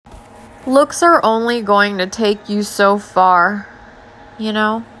looks are only going to take you so far, you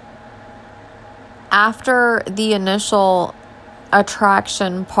know? After the initial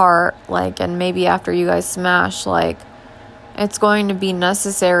attraction part, like, and maybe after you guys smash, like, it's going to be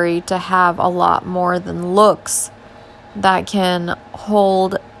necessary to have a lot more than looks that can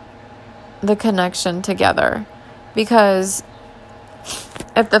hold the connection together. Because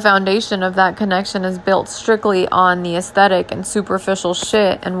if the foundation of that connection is built strictly on the aesthetic and superficial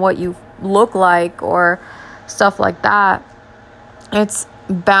shit and what you look like or stuff like that, it's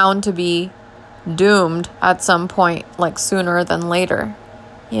bound to be doomed at some point, like sooner than later,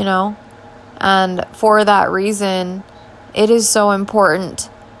 you know? And for that reason, it is so important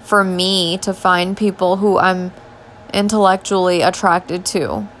for me to find people who I'm intellectually attracted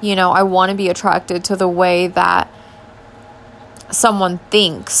to. You know, I want to be attracted to the way that someone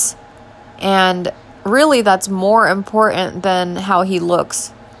thinks. And really, that's more important than how he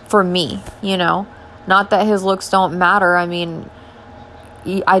looks for me, you know? Not that his looks don't matter. I mean,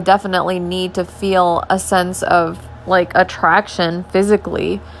 I definitely need to feel a sense of, like, attraction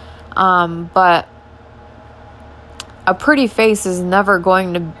physically. But a pretty face is never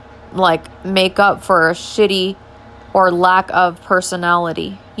going to, like, make up for a shitty or lack of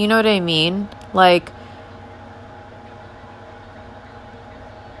personality. You know what I mean? Like,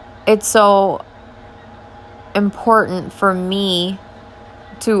 it's so important for me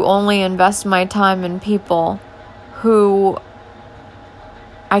to only invest my time in people who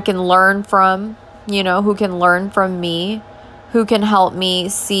I can learn from, you know, who can learn from me, who can help me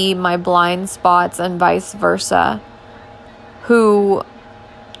see my blind spots and vice versa, who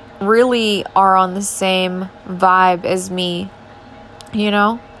really are on the same vibe as me, you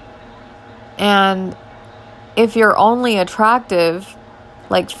know? And if you're only attractive,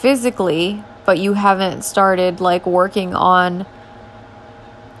 like, physically, but you haven't started, like, working on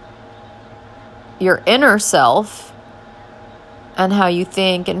your inner self and how you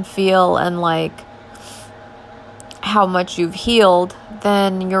think and feel and, like, how much you've healed,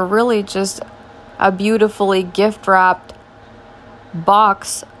 then you're really just a beautifully gift-wrapped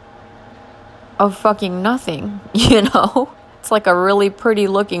box of fucking nothing, you know? It's like a really pretty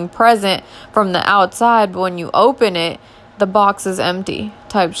looking present from the outside, but when you open it, the box is empty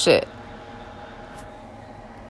type shit.